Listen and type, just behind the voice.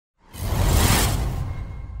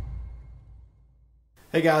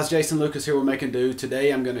Hey guys, Jason Lucas here with Making Do.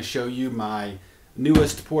 Today I'm going to show you my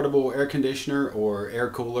newest portable air conditioner, or air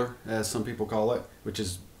cooler as some people call it, which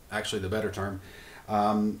is actually the better term.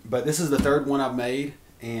 But this is the third one I've made,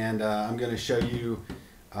 and I'm going to show you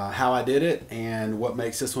how I did it and what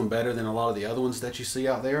makes this one better than a lot of the other ones that you see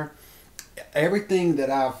out there. Everything that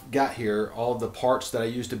I've got here, all of the parts that I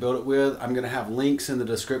used to build it with, I'm going to have links in the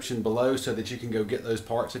description below so that you can go get those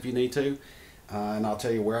parts if you need to. And I'll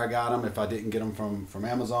tell you where I got them, if I didn't get them from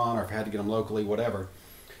Amazon, or if I had to get them locally, whatever.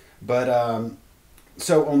 But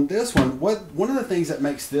so on this one of the things that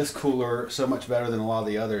makes this cooler so much better than a lot of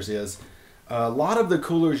the others is a lot of the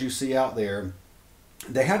coolers you see out there,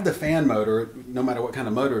 they have the fan motor, no matter what kind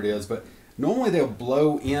of motor it is, but normally they'll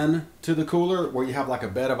blow in to the cooler where you have like a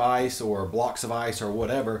bed of ice or blocks of ice or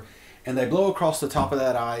whatever, and they blow across the top of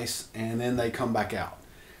that ice and then they come back out.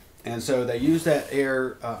 And so they use that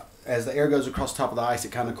air, as the air goes across the top of the ice,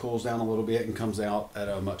 it kind of cools down a little bit and comes out at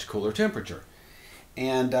a much cooler temperature.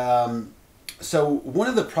 And so one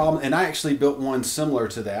of the problems, and I actually built one similar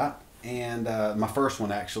to that, and my first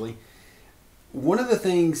one actually, one of the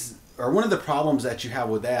things, or one of the problems that you have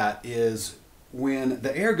with that is when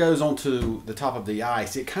the air goes onto the top of the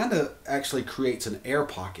ice, it kind of actually creates an air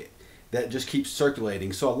pocket that just keeps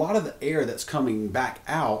circulating. So a lot of the air that's coming back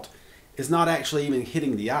out is not actually even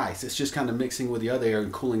hitting the ice. It's just kind of mixing with the other air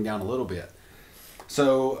and cooling down a little bit.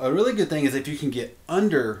 So a really good thing is if you can get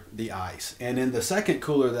under the ice. And in the second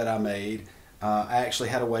cooler that I made, I actually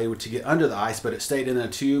had a way to get under the ice, but it stayed in a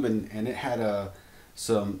tube, and it had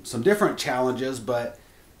some different challenges. But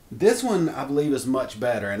this one I believe is much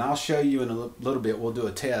better, and I'll show you in a little bit. We'll do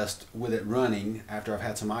a test with it running after I've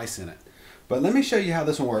had some ice in it. But let me show you how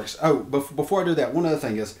this one works. Oh, before I do that, one other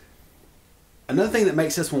thing is, another thing that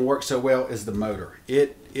makes this one work so well is the motor.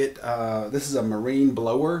 This is a marine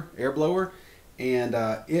blower, air blower, and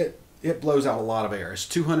it blows out a lot of air. It's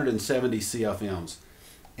 270 CFMs,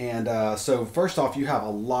 and so first off, you have a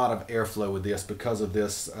lot of airflow with this because of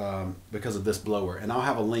this blower, and I'll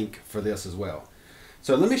have a link for this as well.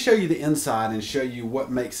 So let me show you the inside and show you what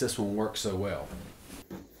makes this one work so well.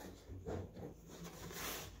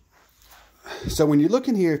 So when you look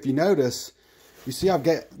in here, if you notice, you see I've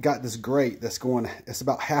got this grate that's going, it's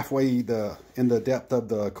about halfway in the depth of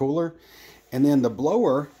the cooler. And then the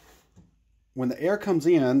blower, when the air comes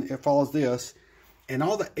in, it follows this, and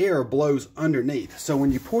all the air blows underneath. So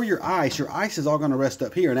when you pour your ice is all going to rest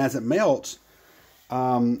up here. And as it melts,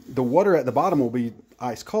 the water at the bottom will be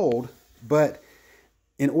ice cold. But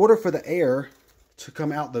in order for the air to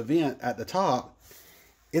come out the vent at the top,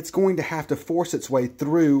 it's going to have to force its way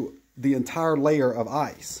through the entire layer of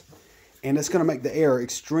ice. And it's going to make the air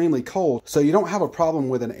extremely cold. So you don't have a problem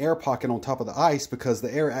with an air pocket on top of the ice, because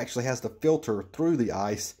the air actually has to filter through the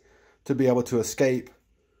ice to be able to escape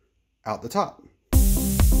out the top.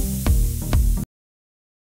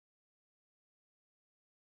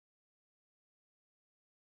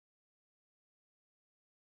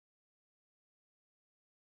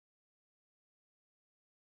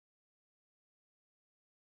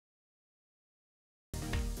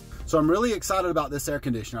 So I'm really excited about this air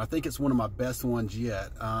conditioner. I think it's one of my best ones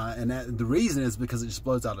yet. And the reason is because it just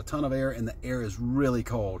blows out a ton of air, and the air is really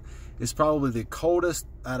cold. It's probably the coldest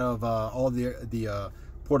out of all the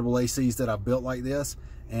portable ACs that I've built like this.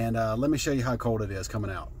 And let me show you how cold it is coming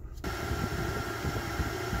out.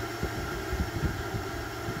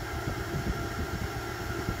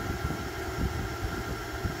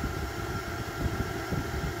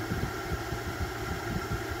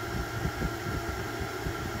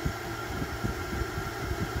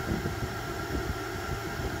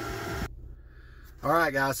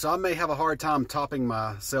 Alright guys, so I may have a hard time topping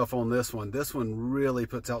myself on this one. This one really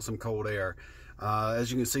puts out some cold air.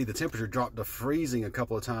 As you can see, the temperature dropped to freezing a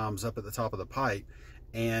couple of times up at the top of the pipe,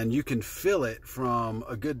 and you can feel it from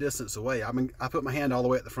a good distance away. I mean, I put my hand all the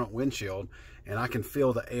way at the front windshield, and I can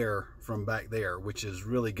feel the air from back there, which is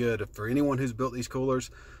really good. For anyone who's built these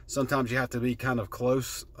coolers, sometimes you have to be kind of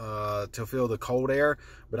close to feel the cold air,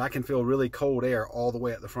 but I can feel really cold air all the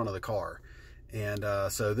way at the front of the car. And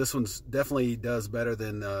so this one's definitely does better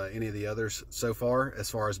than any of the others so far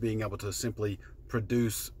as being able to simply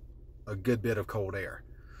produce a good bit of cold air.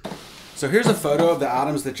 So here's a photo of the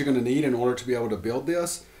items that you're going to need in order to be able to build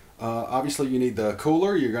this. Obviously you need the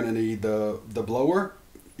cooler, you're going to need the blower,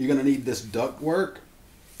 you're going to need this duct work,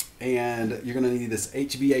 and you're going to need this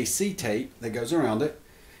HVAC tape that goes around it.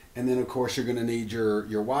 And then of course you're going to need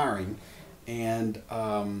your wiring and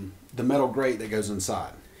the metal grate that goes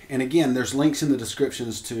inside. And again, there's links in the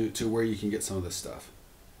descriptions to where you can get some of this stuff.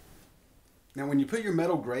 Now when you put your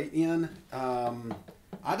metal grate in,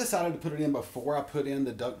 I decided to put it in before I put in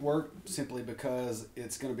the ductwork simply because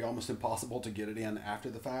it's going to be almost impossible to get it in after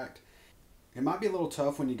the fact. It might be a little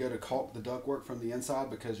tough when you go to caulk the ductwork from the inside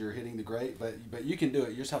because you're hitting the grate, but you can do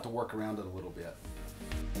it. You just have to work around it a little bit.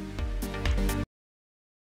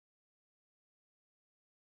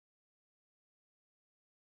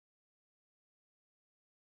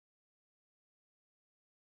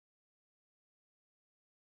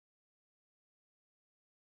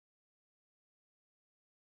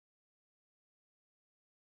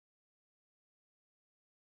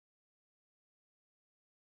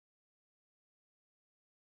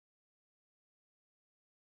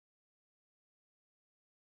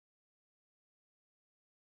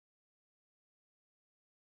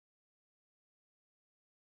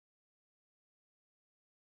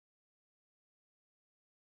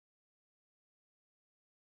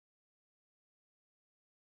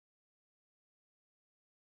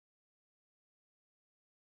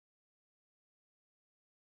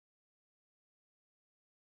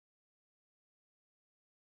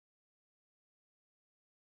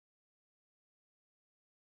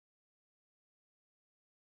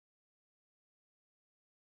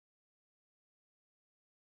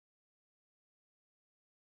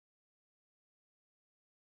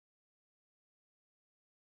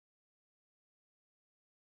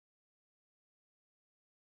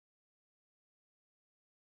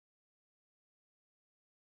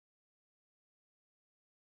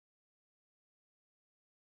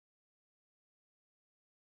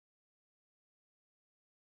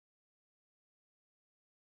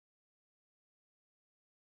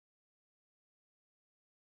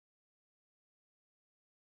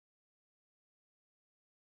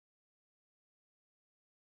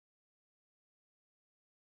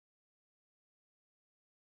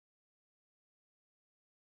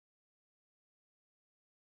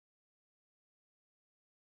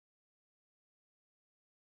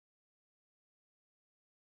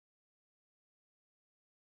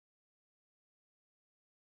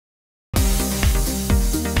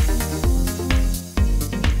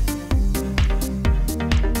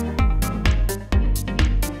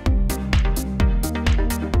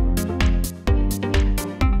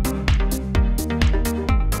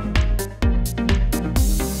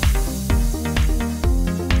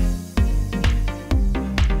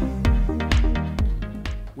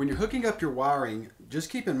 When you're hooking up your wiring, just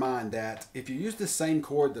keep in mind that if you use the same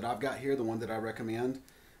cord that I've got here, the one that I recommend,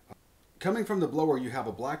 coming from the blower you have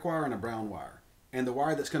a black wire and a brown wire. And the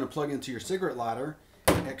wire that's going to plug into your cigarette lighter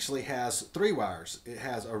actually has 3 wires. It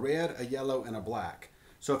has a red, a yellow, and a black.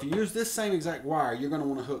 So if you use this same exact wire, you're going to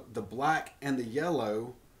want to hook the black and the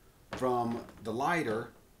yellow from the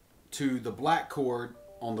lighter to the black cord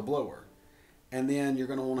on the blower. And then you're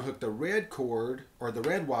going to want to hook the red cord or the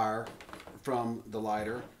red wire from the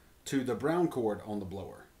lighter to the brown cord on the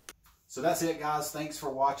blower. So that's it, guys. Thanks for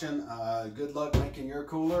watching. Good luck making your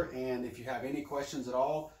cooler, and if you have any questions at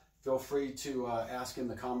all, feel free to ask in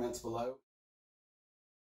the comments below.